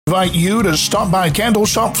Invite you to stop by Candle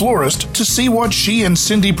Shop Florist to see what she and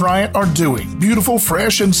Cindy Bryant are doing. Beautiful,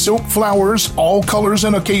 fresh, and silk flowers, all colors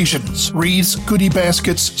and occasions. Wreaths, goodie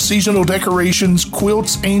baskets, seasonal decorations,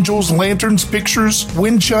 quilts, angels, lanterns, pictures,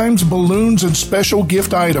 wind chimes, balloons, and special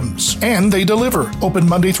gift items. And they deliver. Open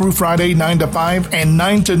Monday through Friday, 9 to 5, and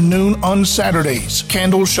 9 to noon on Saturdays.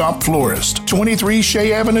 Candle Shop Florist, 23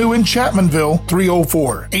 Shea Avenue in Chapmanville,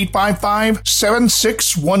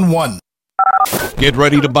 304-855-7611. Get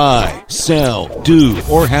ready to buy, sell, do,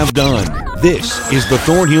 or have done. This is the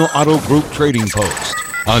Thornhill Auto Group Trading Post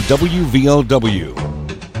on WVOW.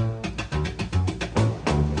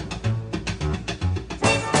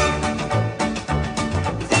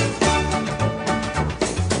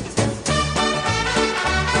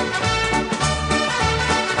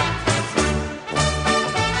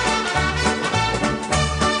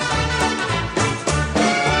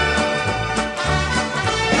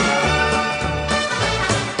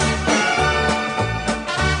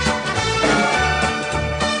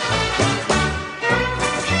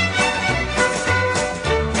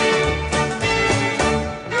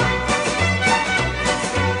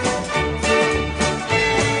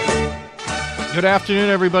 Good afternoon,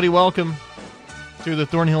 everybody. Welcome to the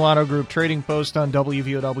Thornhill Auto Group Trading Post on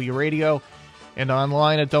WVOW Radio and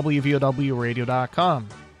online at WVOWradio.com.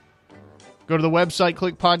 Go to the website,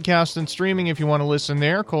 click podcast and streaming if you want to listen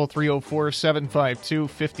there. Call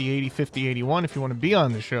 304-752-5080, 5081 if you want to be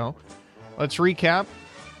on the show. Let's recap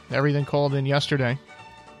everything called in yesterday.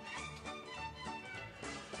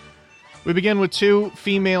 We begin with two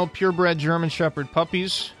female purebred German Shepherd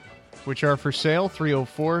puppies, which are for sale,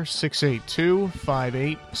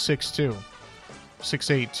 304-682-5862,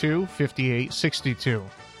 682-5862.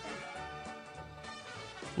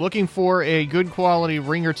 Looking for a good quality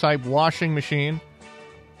ringer-type washing machine.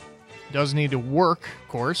 Does need to work, of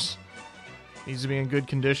course. Needs to be in good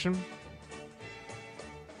condition.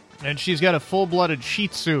 And she's got a full-blooded Shih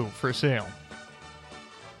Tzu for sale.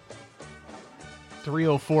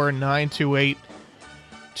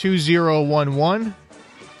 304-928-2011.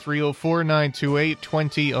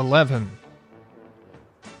 304-928-2011.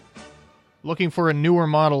 Looking for a newer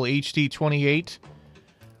model HD 28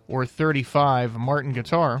 or 35 Martin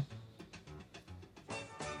guitar.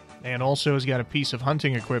 And also has got a piece of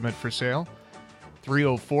hunting equipment for sale.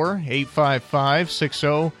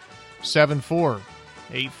 304-855-6074.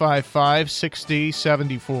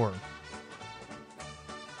 855-6074.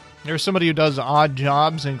 There's somebody who does odd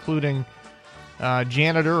jobs, including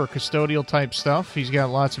janitor or custodial type stuff. He's got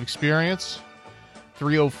lots of experience.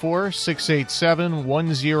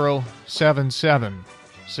 304-687-1077.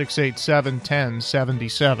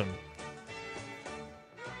 687-1077.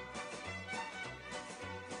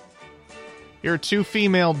 Here are two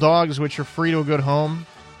female dogs which are free to a good home.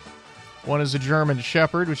 One is a German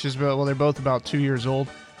Shepherd, which is about, well, they're both about 2 years old.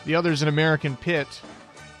 The other is an American Pit.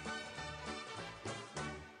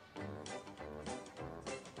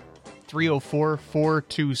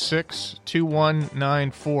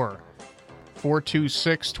 304-426-2194.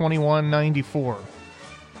 426-2194.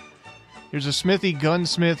 Here's a Smithy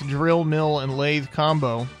Gunsmith drill mill and lathe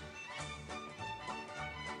combo.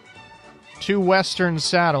 Two Western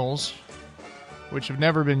saddles, which have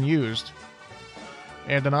never been used.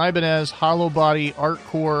 And an Ibanez hollow body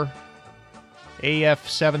Artcore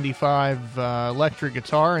AF75 electric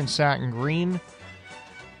guitar in satin green.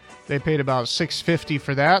 They paid about $650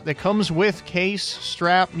 for that. That comes with case,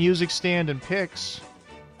 strap, music stand, and picks.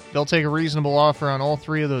 They'll take a reasonable offer on all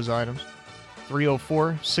three of those items.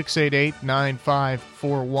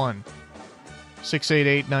 304-688-9541.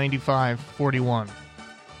 688-9541.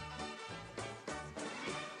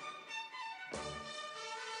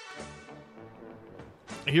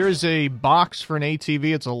 Here's a box for an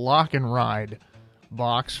ATV. It's a lock and ride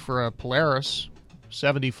box for a Polaris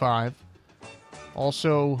 75.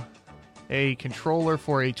 Also, a controller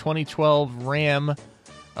for a 2012 Ram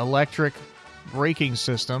electric braking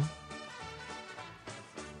system.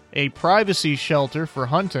 A privacy shelter for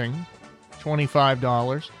hunting,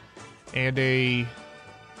 $25. And a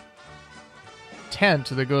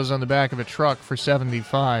tent that goes on the back of a truck for $75.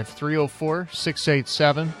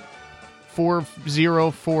 304-687-4044.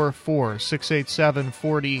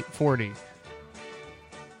 687-4040.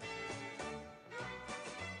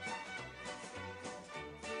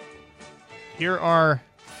 Here are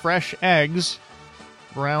fresh eggs,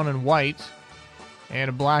 brown and white, and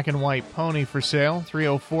a black and white pony for sale.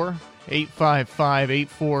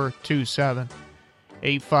 304-855-8427.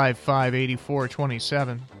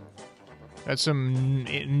 855-8427. That's some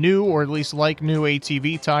new, or at least like new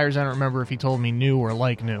ATV tires. I don't remember if he told me new or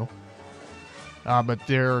like new. But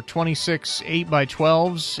they're 26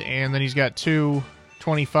 8x12s, and then he's got two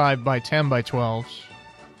 25 by 10 by 12s.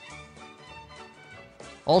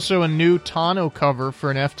 Also a new tonneau cover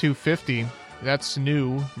for an F-250. That's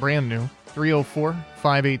new, brand new.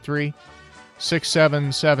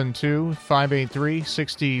 304-583-6772,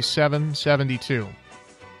 583-6772.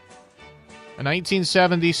 A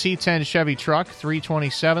 1970 C10 Chevy truck,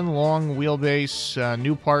 327, long wheelbase,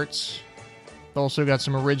 new parts. Also got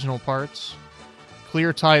some original parts.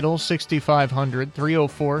 Clear title, 6500,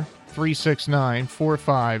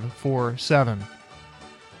 304-369-4547.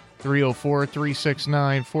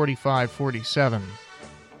 304-369-4547.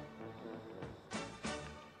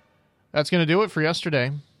 That's going to do it for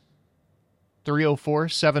yesterday.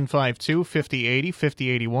 304-752-5080,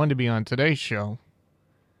 5081 to be on today's show.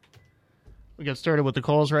 We get started with the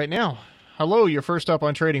calls right now. Hello, you're first up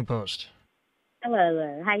on Trading Post.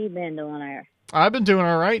 Hello, how you been doing there? I've been doing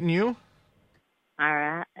all right, and you? All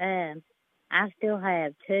right. I still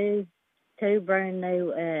have two brand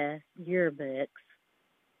new yearbooks.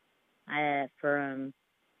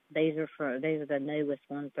 These are the newest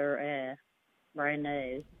ones. They're brand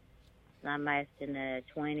new. I'm asking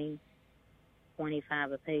 20,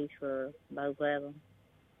 25 a piece for both of them,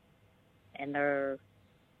 and they're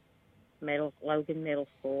Logan Middle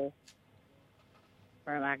School.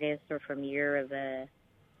 I guess they're from year of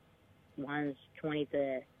one's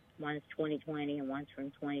 2020 and one's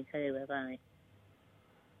from 22, I think.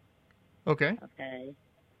 Okay. Okay.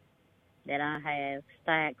 Then I have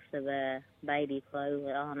stacks of baby clothes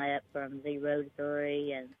on up from 0 to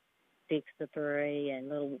 3 and 6 to 3, and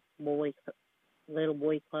little boy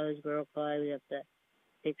clothes, girl clothes up to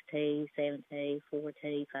 6T, 7T,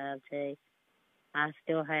 4T, 5T. I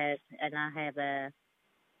have the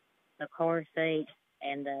car seat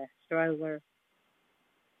and the stroller,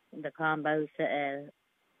 the combo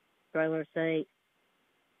stroller seat,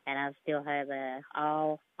 and I still have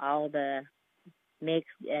all the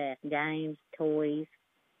mixed games, toys,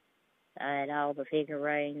 and all the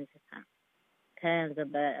figurines, tons of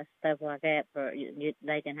stuff like that for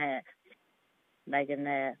they can have.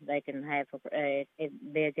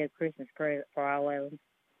 It'd be a good Christmas present for all of them.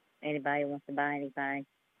 Anybody wants to buy anything,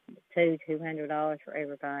 $200 for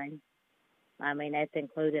everything. I mean, that's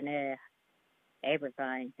including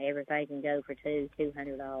everything. Everything can go for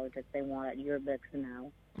 $200 if they want it, yearbooks and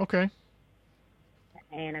all. Okay.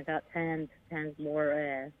 And I got tons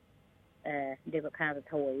more different kinds of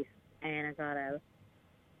toys. And I got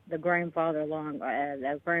the grandfather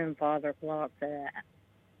clock's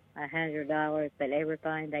 $100, but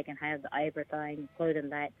everything they can have everything, including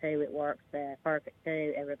that too. It works perfect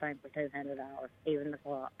too. Everything for $200, even the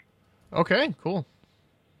clock. Okay, cool.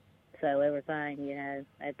 So everything,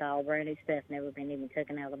 it's all brand new stuff, never been even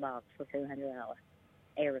taken out of the box for $200.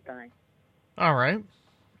 Everything. All right.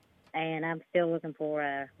 And I'm still looking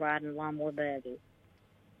for riding a lawnmower buggy.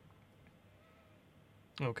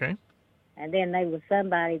 Okay. And then there was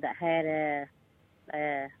somebody that had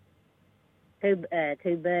two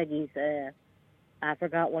buggies. I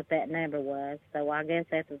forgot what that number was, so I guess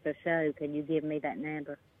after the show, can you give me that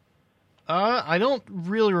number? I don't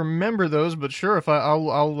really remember those, but sure, if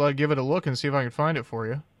I'll give it a look and see if I can find it for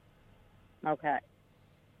you. Okay.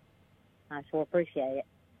 I sure appreciate it.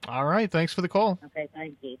 All right, thanks for the call. Okay,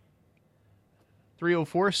 thank you.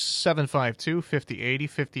 304-752-5080,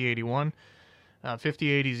 5081.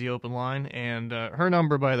 5080 is the open line, and her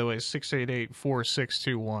number, by the way, is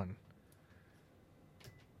 688-4621. I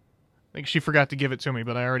think she forgot to give it to me,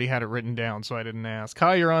 but I already had it written down, so I didn't ask.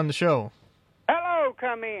 Hi, you're on the show. Hello,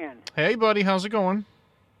 come in. Hey, buddy, how's it going?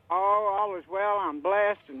 Oh, all is well. I'm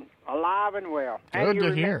blessed and alive and well. Good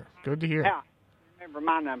to hear. Good to hear. Yeah, remember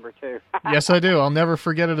my number, too. Yes, I do. I'll never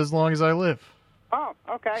forget it as long as I live. Oh,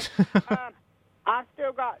 okay. I've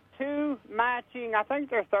still got two matching, I think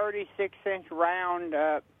they're 36-inch round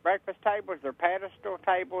breakfast tables. They're pedestal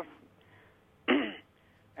tables, and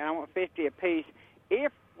I want 50 apiece.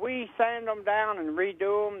 If we sand them down and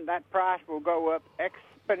redo them, that price will go up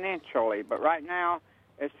exponentially. But right now,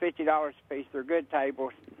 it's $50 a piece. They're good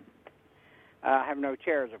tables. I have no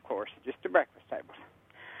chairs, of course, just the breakfast tables.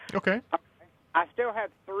 Okay. I still have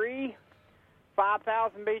three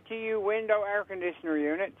 5,000 BTU window air conditioner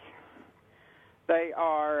units. They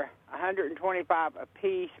are $125 a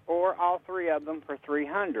piece, or all three of them for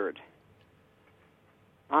 $300.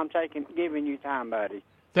 I'm giving you time, buddy.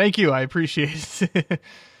 Thank you. I appreciate it.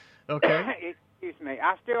 Okay. Excuse me.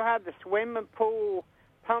 I still have the swimming pool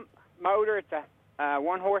pump motor. It's a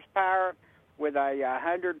 1 horsepower with a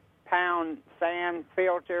 100-pound sand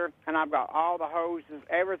filter, and I've got all the hoses,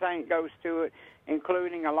 everything that goes to it,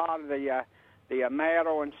 including a lot of the the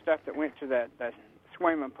metal and stuff that went to the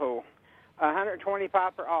swimming pool. $125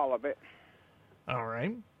 for all of it. All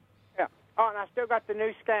right. Yeah. Oh, and I still got the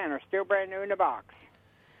new scanner, still brand new in the box.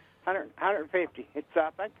 150. It's I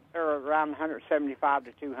think they're around 175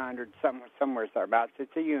 to 200, somewhere thereabouts.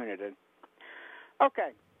 It's a unit.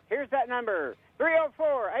 Okay. Here's that number,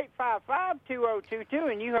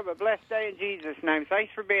 304-855-2022, and you have a blessed day in Jesus' name.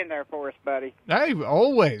 Thanks for being there for us, buddy. Hey,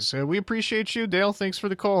 always. We appreciate you, Dale. Thanks for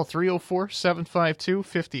the call,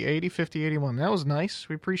 304-752-5080, 5081. That was nice.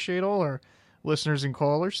 We appreciate all our listeners and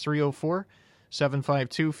callers.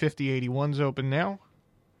 304-752-5081's open now.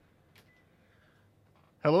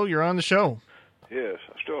 Hello, you're on the show. Yes,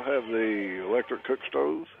 I still have the electric cook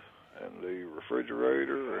stove and the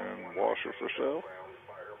refrigerator and washer for sale.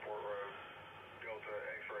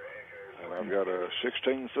 And I've got a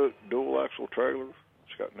 16-foot dual-axle trailer.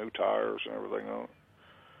 It's got new tires and everything on it.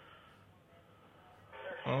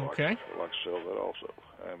 Okay. I'd like to sell that also.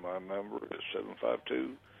 And my number is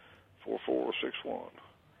 752-4461.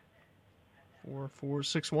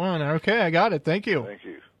 4461. Okay, I got it. Thank you. Thank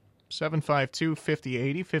you.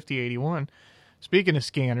 752-5080, 5081. Speaking of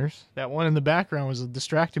scanners, that one in the background was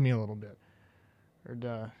distracting me a little bit. Heard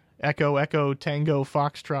Echo, Tango,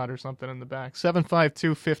 Foxtrot or something in the back.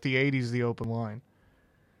 752-5080 is the open line.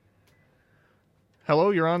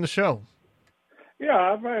 Hello, you're on the show.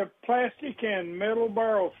 Yeah, I've had plastic and metal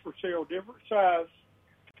barrels for sale, different size,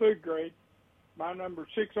 food grade. My number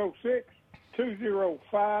is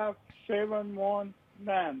 606-205-7195.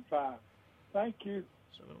 Thank you.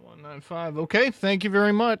 7195. Okay, thank you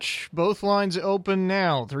very much. Both lines open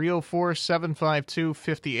now.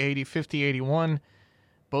 304-752-5080, 5081.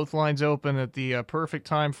 Both lines open at the perfect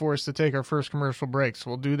time for us to take our first commercial break.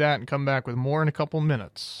 So we'll do that and come back with more in a couple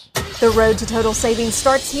minutes. The road to total savings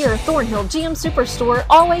starts here. Thornhill GM Superstore,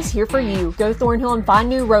 always here for you. Go Thornhill and find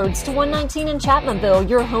new roads to 119 in Chapmanville,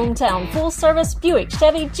 your hometown full-service Buick,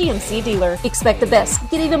 Chevy, GMC dealer. Expect the best.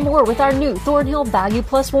 Get even more with our new Thornhill Value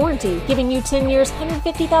Plus warranty, giving you 10 years,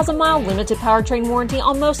 150,000-mile limited powertrain warranty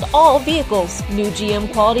on most all vehicles. New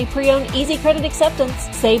GM quality pre-owned easy credit acceptance.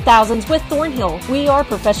 Save thousands with Thornhill. We are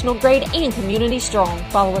professional grade and community strong.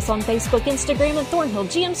 Follow us on Facebook, Instagram, and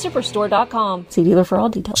ThornhillGMSuperstore.com. See dealer for all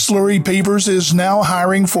details. Slurry Pavers is now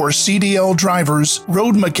hiring for CDL drivers,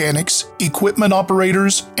 road mechanics, equipment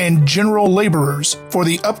operators, and general laborers for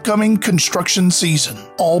the upcoming construction season.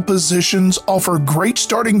 All positions offer great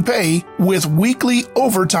starting pay with weekly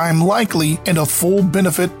overtime likely and a full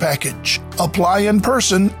benefit package. Apply in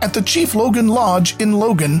person at the Chief Logan Lodge in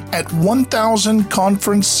Logan at 1000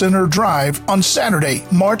 Conference Center Drive on Saturday,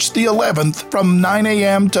 March the 11th from 9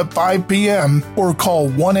 a.m. to 5 p.m. or call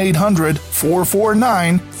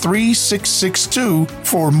 1-800-449-3662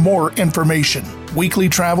 for more information. Weekly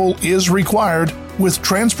travel is required with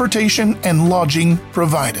transportation and lodging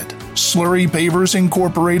provided. Slurry Pavers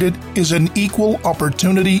Incorporated is an equal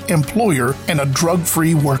opportunity employer and a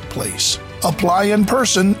drug-free workplace. Apply in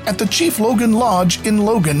person at the Chief Logan Lodge in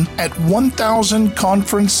Logan at 1000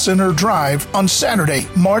 Conference Center Drive on Saturday,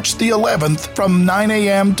 March the 11th from 9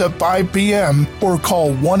 a.m. to 5 p.m. or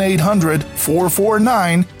call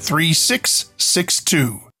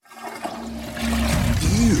 1-800-449-3662.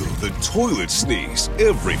 Ew, the toilet sneeze.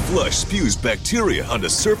 Every flush spews bacteria onto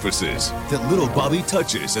surfaces that little Bobby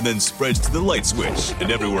touches and then spreads to the light switch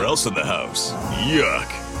and everywhere else in the house. Yuck.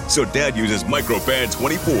 So Dad uses Microban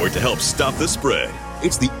 24 to help stop the spread.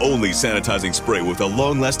 It's the only sanitizing spray with a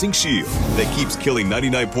long-lasting shield that keeps killing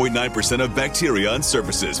 99.9% of bacteria on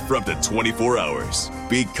surfaces for up to 24 hours.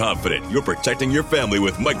 Be confident you're protecting your family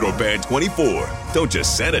with Microban 24. Don't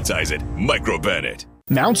just sanitize it, Microban it.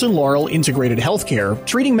 Mountain Laurel Integrated Healthcare,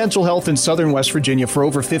 treating mental health in southern West Virginia for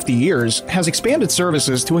over 50 years, has expanded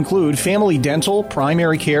services to include family dental,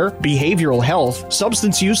 primary care, behavioral health,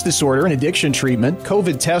 substance use disorder and addiction treatment,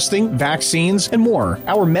 COVID testing, vaccines, and more.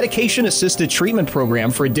 Our medication-assisted treatment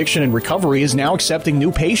program for addiction and recovery is now accepting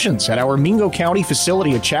new patients at our Mingo County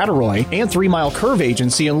facility at Chattaroy and 3 Mile Curve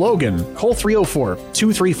Agency in Logan. Call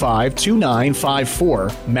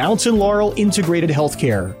 304-235-2954. Mountain Laurel Integrated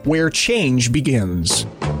Healthcare, where change begins.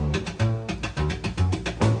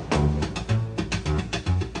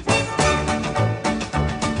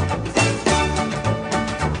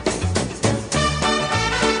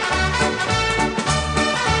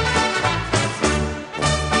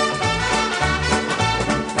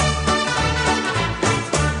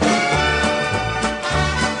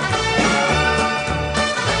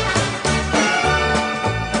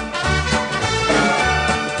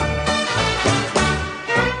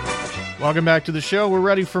 Welcome back to the show. We're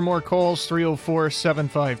ready for more calls.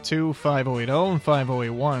 304-752-5080 and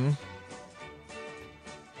 5081.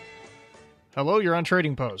 Hello, you're on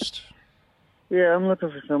Trading Post. Yeah, I'm looking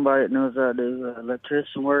for somebody that knows how to do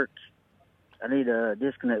electrician work. I need a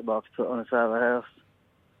disconnect box put on the side of the house.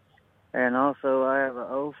 And also, I have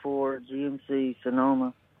a 04 GMC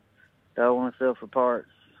Sonoma that I want to sell for parts.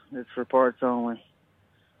 It's for parts only.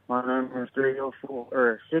 My number is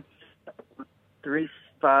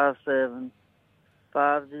 357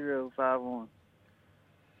 5051.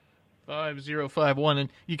 5051. And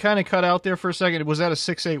you kind of cut out there for a second. Was that a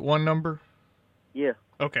 681 number? Yeah.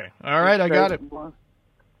 Okay. All right, I got it. Go.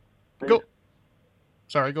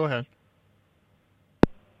 Sorry, go ahead.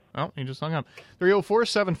 Oh, he just hung up.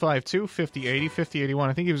 304-752-5080, 5081.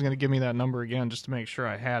 I think he was going to give me that number again just to make sure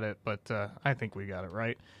I had it, but I think we got it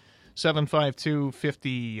right.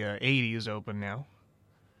 752-5080 is open now.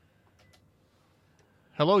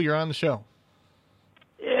 Hello, you're on the show.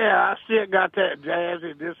 Yeah, I still got that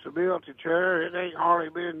Jazzy disability chair. It ain't hardly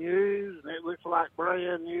been used, and it looks like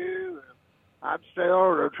brand new. I'd sell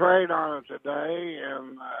or trade on it today,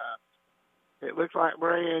 and it looks like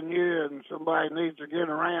brand new, and somebody needs to get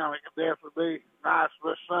around. It could definitely be nice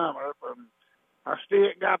this summer. I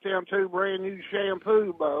still got them 2 brand new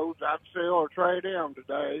shampoo bowls. I'd sell or trade them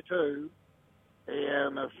today, too.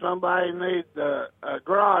 And if somebody needs a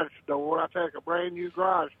garage door, I take a brand new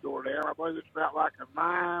garage door down. I believe it's about like a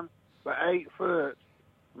 9 by 8 foot.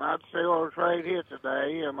 And I'd sell or trade it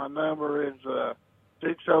today, and my number is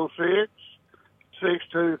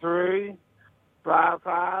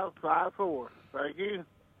 606-623-5554. Thank you.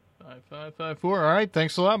 5554. All right,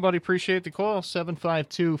 thanks a lot, buddy. Appreciate the call.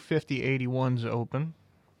 752-5081's open.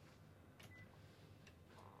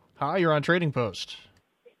 Hi, you're on Trading Post.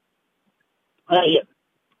 Yeah.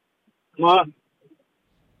 Come on.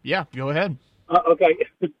 Yeah, go ahead. Okay.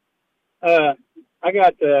 I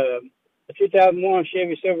got a 2001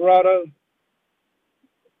 Chevy Silverado,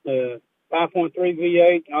 5.3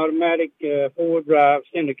 V8 automatic 4-wheel drive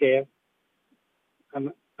cinder cab.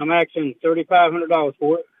 I'm asking $3,500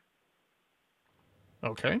 for it.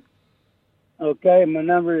 Okay. Okay, my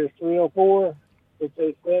number is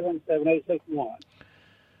 304-687-7861.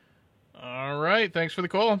 All right, thanks for the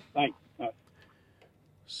call. Thanks.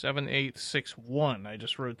 7861. I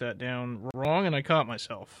just wrote that down wrong, and I caught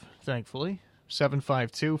myself, thankfully.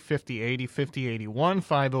 752-5080, 5081,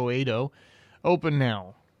 5080. Open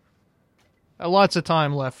now. Lots of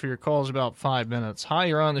time left for your calls, about 5 minutes. Hi,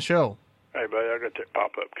 you're on the show. Hey, buddy, I got that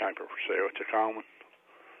pop-up camper for sale. It's a common.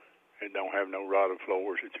 It don't have no rotted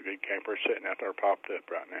floors. It's a good camper sitting out there popped up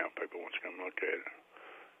right now. People want to come look at it.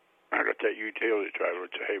 I got that utility trailer.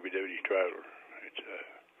 It's a heavy-duty trailer. It's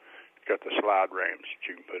got the slide ramps that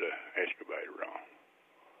you can put an excavator on.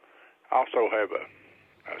 I also have a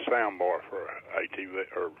sound bar for a ATV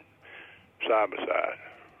or side-by-side.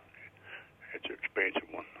 It's an expensive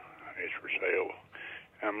one. It's for sale.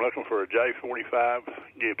 I'm looking for a J45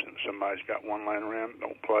 Gibson. Somebody's got one laying around.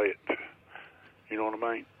 Don't play it. You know what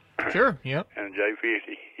I mean? Sure, yep. And a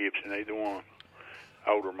J50 Gibson, either one.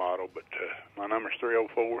 Older model, but my number's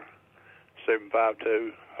 304-752-0727.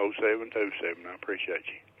 I appreciate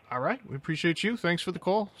you. All right, we appreciate you. Thanks for the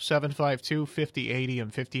call. 752-5080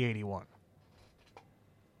 and 5081.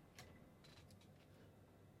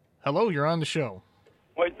 Hello, you're on the show.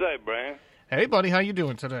 What'd you say, Brian? Hey, buddy, how you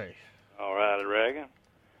doing today? All right, I reckon.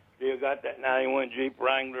 Still got that 91 Jeep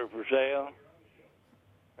Wrangler for sale,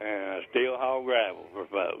 and still haul gravel for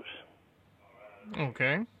folks.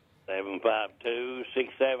 Okay.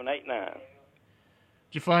 752-6789. Did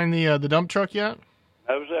you find the dump truck yet?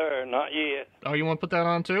 No, sir, not yet. Oh, you want to put that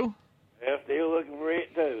on, too? Yeah, still looking for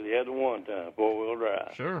it, too. The other one time, 4-wheel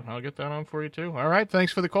drive. Sure, I'll get that on for you, too. All right,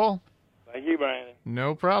 thanks for the call. Thank you, Brandon.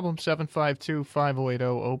 No problem. 752-5080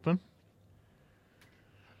 open.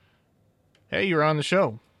 Hey, you're on the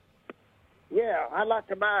show. Yeah, I'd like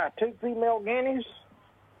to buy 2 female guineas,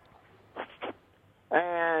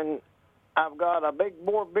 and I've got a big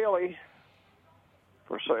boar Billy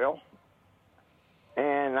for sale,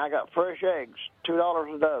 and I got fresh eggs,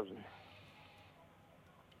 $2 a dozen.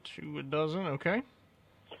 2 a dozen, okay.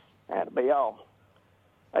 That'll be all.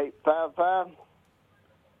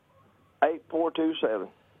 855-8427.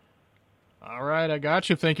 All right, I got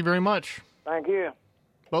you. Thank you very much. Thank you.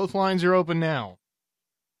 Both lines are open now.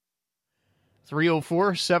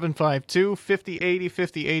 304-752-5080,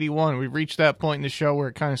 5081. We've reached that point in the show where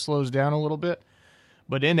it kind of slows down a little bit.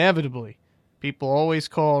 But inevitably, people always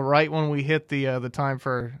call right when we hit the time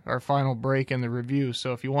for our final break in the review.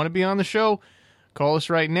 So if you want to be on the show, call us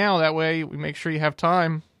right now. That way we make sure you have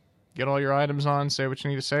time. Get all your items on, say what you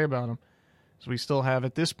need to say about them. So we still have,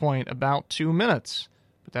 at this point, about 2 minutes.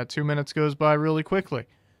 But that 2 minutes goes by really quickly.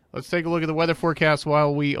 Let's take a look at the weather forecast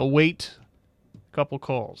while we await a couple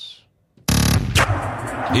calls.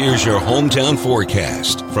 Here's your hometown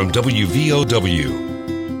forecast from WVOW.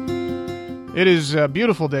 It is a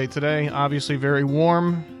beautiful day today, obviously very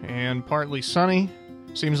warm and partly sunny.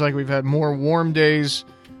 Seems like we've had more warm days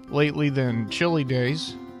lately than chilly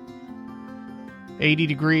days. 80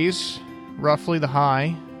 degrees, roughly the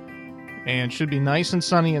high, and should be nice and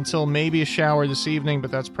sunny until maybe a shower this evening,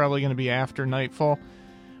 but that's probably going to be after nightfall.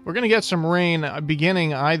 We're going to get some rain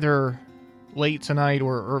beginning either late tonight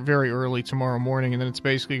or very early tomorrow morning, and then it's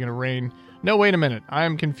basically going to rain. No, wait a minute.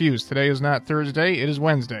 I'm confused. Today is not Thursday. It is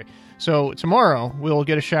Wednesday. So tomorrow we'll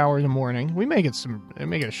get a shower in the morning. We may get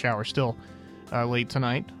a shower still late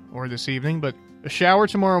tonight or this evening, but a shower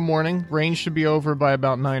tomorrow morning. Rain should be over by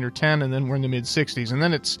about 9 or 10, and then we're in the mid-60s. And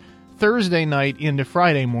then it's Thursday night into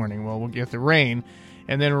Friday morning. Well, we'll get the rain,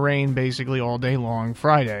 and then rain basically all day long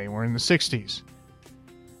Friday. We're in the 60s.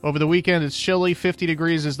 Over the weekend, it's chilly. 50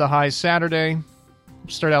 degrees is the high Saturday.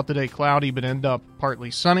 Start out the day cloudy, but end up partly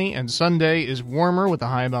sunny. And Sunday is warmer with a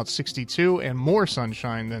high about 62 and more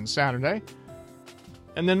sunshine than Saturday.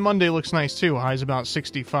 And then Monday looks nice too. High's about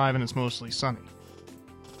 65 and it's mostly sunny.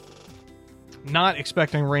 Not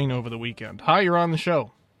expecting rain over the weekend. Hi, you're on the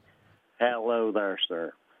show. Hello there,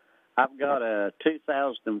 sir. I've got a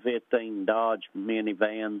 2015 Dodge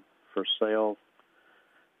minivan for sale.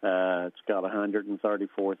 It's got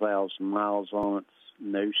 134,000 miles on it.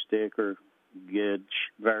 New sticker, good,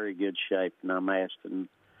 very good shape, and I'm asking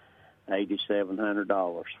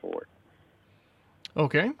 $8,700 for it.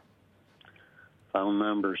 Okay. Phone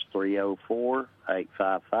number is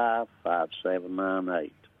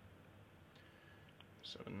 304-855-5798.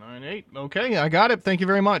 798. Okay, I got it. Thank you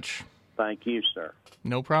very much. Thank you, sir.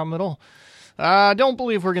 No problem at all. I don't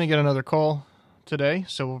believe we're going to get another call today,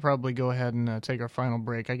 so we'll probably go ahead and take our final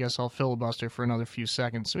break. I guess I'll filibuster for another few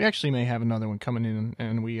seconds. We actually may have another one coming in,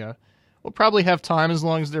 and we'll probably have time as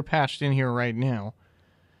long as they're patched in here right now.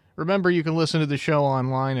 Remember, you can listen to the show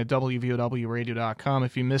online at WVOWradio.com.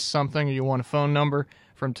 If you missed something or you want a phone number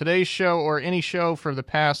from today's show or any show for the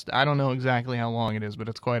past, I don't know exactly how long it is, but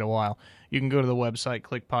it's quite a while. You can go to the website,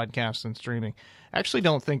 click podcast and streaming. I actually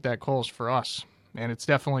don't think that call's for us, and it's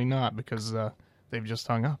definitely not because they've just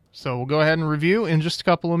hung up. So we'll go ahead and review in just a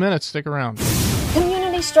couple of minutes. Stick around.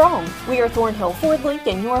 Community Strong. We are Thornhill Ford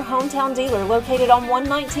Lincoln, your hometown dealer located on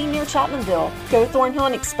 119 near Chapmanville. Go Thornhill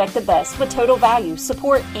and expect the best with total value,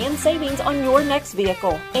 support, and savings on your next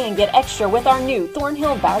vehicle. And get extra with our new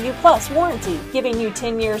Thornhill Value Plus warranty, giving you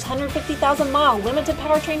 10 years, 150,000-mile limited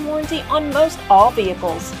powertrain warranty on most all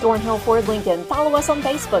vehicles. Thornhill Ford Lincoln. Follow us on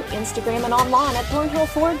Facebook, Instagram, and online at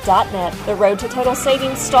thornhillford.net. The road to total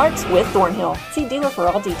savings starts with Thornhill. See dealer for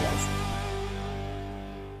all details.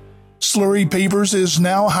 Slurry Pavers is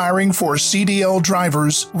now hiring for CDL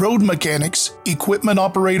drivers, road mechanics, equipment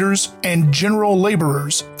operators, and general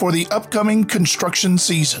laborers for the upcoming construction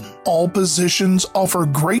season. All positions offer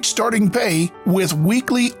great starting pay with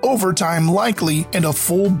weekly overtime likely and a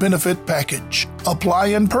full benefit package. Apply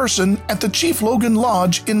in person at the Chief Logan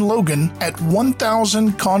Lodge in Logan at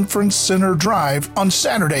 1000 Conference Center Drive on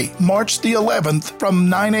Saturday, March the 11th from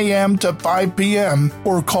 9 a.m. to 5 p.m.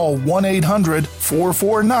 or call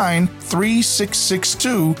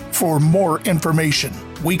 1-800-449-3662 for more information.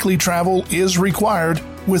 Weekly travel is required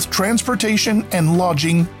with transportation and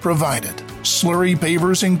lodging provided. Slurry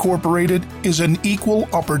Pavers Incorporated is an equal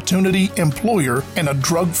opportunity employer and a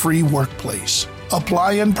drug-free workplace.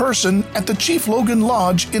 Apply in person at the Chief Logan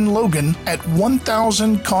Lodge in Logan at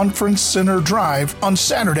 1000 Conference Center Drive on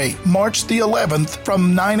Saturday, March the 11th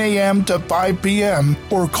from 9 a.m. to 5 p.m.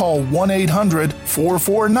 or call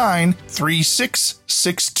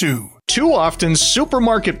 1-800-449-3662. Too often,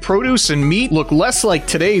 supermarket produce and meat look less like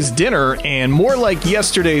today's dinner and more like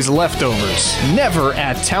yesterday's leftovers. Never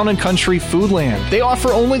at Town & Country Foodland. They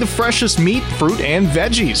offer only the freshest meat, fruit, and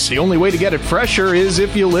veggies. The only way to get it fresher is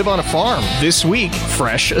if you live on a farm. This week,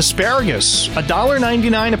 fresh asparagus,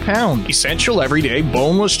 $1.99 a pound. Essential everyday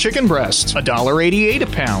boneless chicken breast, $1.88 a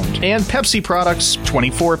pound. And Pepsi products,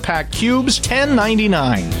 24-pack cubes,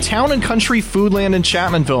 $10.99. Town & Country Foodland in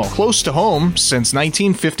Chapmanville, close to home since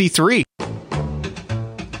 1953.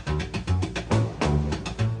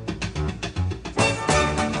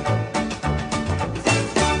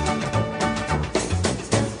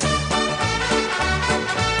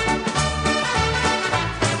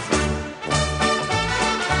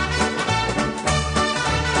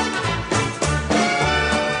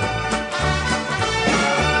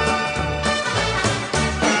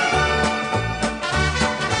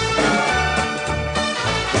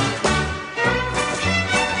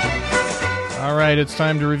 It's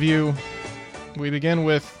time to review. We begin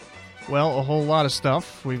with Well, a whole lot of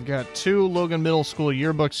stuff. We've got 2 Logan Middle School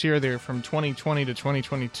yearbooks here. They're from 2020 to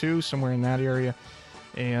 2022, somewhere in that area.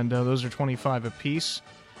 And those are $25 apiece.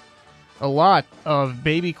 A lot of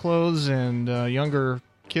baby clothes and younger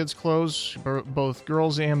kids' clothes, both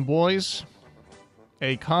girls and boys.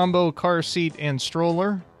 A combo car seat and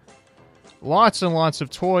stroller. Lots and lots of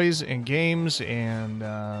toys and games and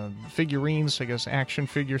figurines, I guess action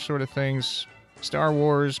figure sort of things. Star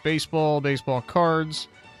Wars, baseball cards,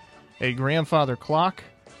 a grandfather clock.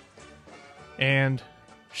 And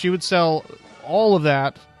she would sell all of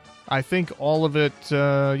that, I think all of it,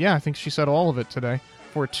 I think she said all of it today,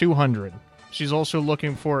 for $200. She's also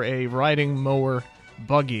looking for a riding mower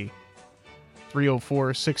buggy.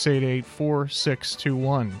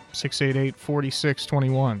 304-688-4621.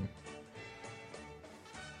 688-4621.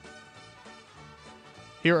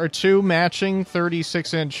 Here are 2 matching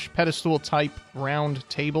 36-inch pedestal-type round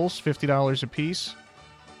tables, $50 apiece.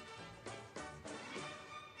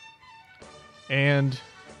 And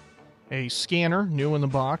a scanner, new in the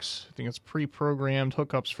box. I think it's pre-programmed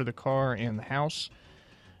hookups for the car and the house.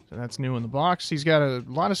 So that's new in the box. He's got a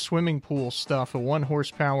lot of swimming pool stuff, a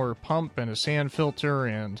 1-horsepower pump and a sand filter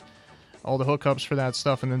and all the hookups for that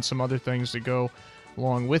stuff, and then some other things that go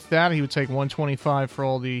along with that. He would take $125 for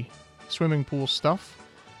all the swimming pool stuff.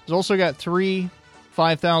 He's also got 3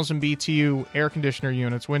 5,000 BTU air conditioner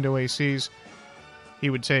units, window ACs. He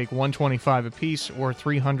would take $125 apiece or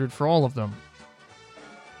 $300 for all of them.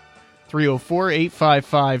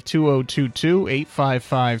 304-855-2022,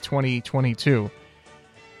 855-2022.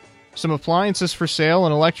 Some appliances for sale,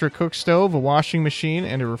 an electric cook stove, a washing machine,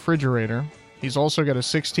 and a refrigerator. He's also got a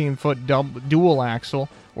 16-foot dual axle,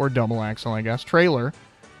 or double axle, I guess, trailer.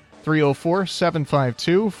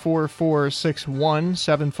 304-752-4461,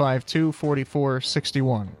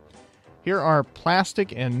 752-4461. Here are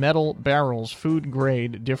plastic and metal barrels, food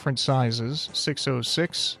grade, different sizes.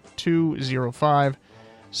 606-205-7195.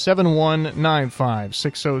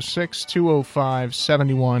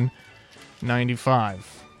 606-205-7195.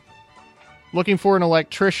 Looking for an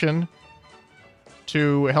electrician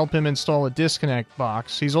to help him install a disconnect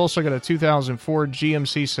box. He's also got a 2004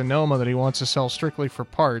 GMC Sonoma that he wants to sell strictly for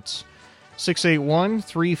parts.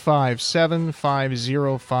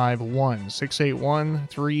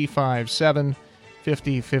 681-357-5051.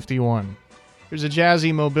 681-357-5051. There's a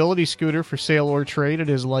Jazzy mobility scooter for sale or trade. It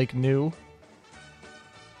is like new.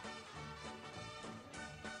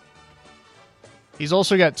 He's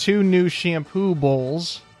also got 2 new shampoo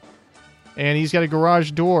bowls. And he's got a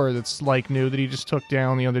garage door that's like new that he just took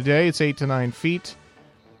down the other day. It's 8 to 9 feet.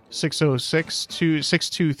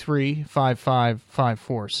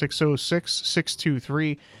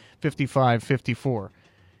 606-623-5554. 606-623-5554.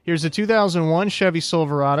 Here's a 2001 Chevy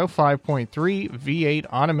Silverado 5.3 V8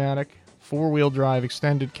 automatic 4-wheel drive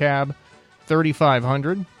extended cab.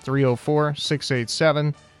 $3,500.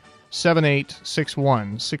 304-687-7861.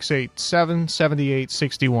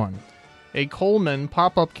 687-7861. A Coleman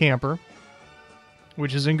pop-up camper,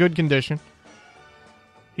 which is in good condition.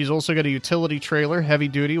 He's also got a utility trailer, heavy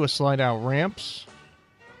duty with slide-out ramps.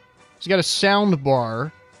 He's got a sound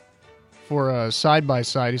bar for a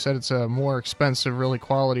side-by-side. He said it's a more expensive, really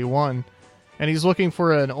quality one. And he's looking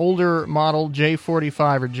for an older model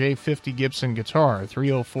J45 or J50 Gibson guitar.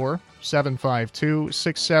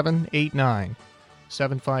 304-752-6789.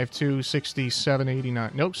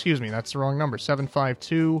 752-6789. No, excuse me, that's the wrong number.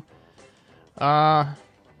 752...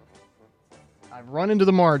 I've run into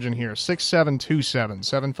the margin here. 6727.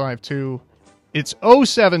 752. It's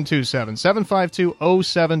 0727.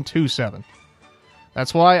 752-0727.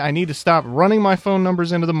 That's why I need to stop running my phone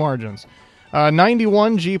numbers into the margins.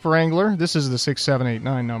 91 Jeep Wrangler. This is the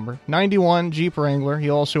 6789 number. 91 Jeep Wrangler. He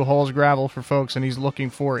also hauls gravel for folks, and he's looking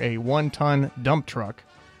for a 1-ton dump truck.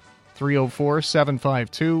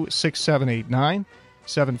 304-752-6789.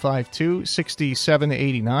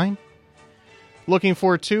 752-6789. Looking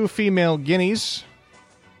for 2 female guineas.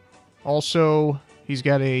 Also, he's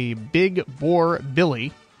got a big boar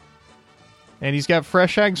Billy. And he's got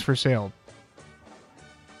fresh eggs for sale.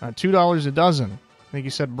 $2 a dozen. I think he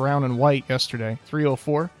said brown and white yesterday.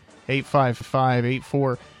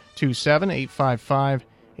 304-855-8427.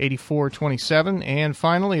 855-8427. And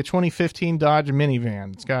finally, a 2015 Dodge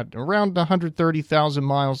minivan. It's got around 130,000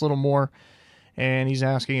 miles, a little more. And he's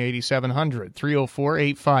asking $8,700.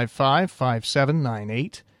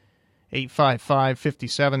 304-855-5798.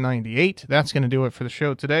 855-5798. That's going to do it for the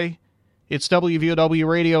show today. It's WVOW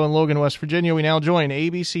Radio in Logan, West Virginia. We now join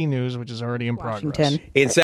ABC News, which is already in progress. In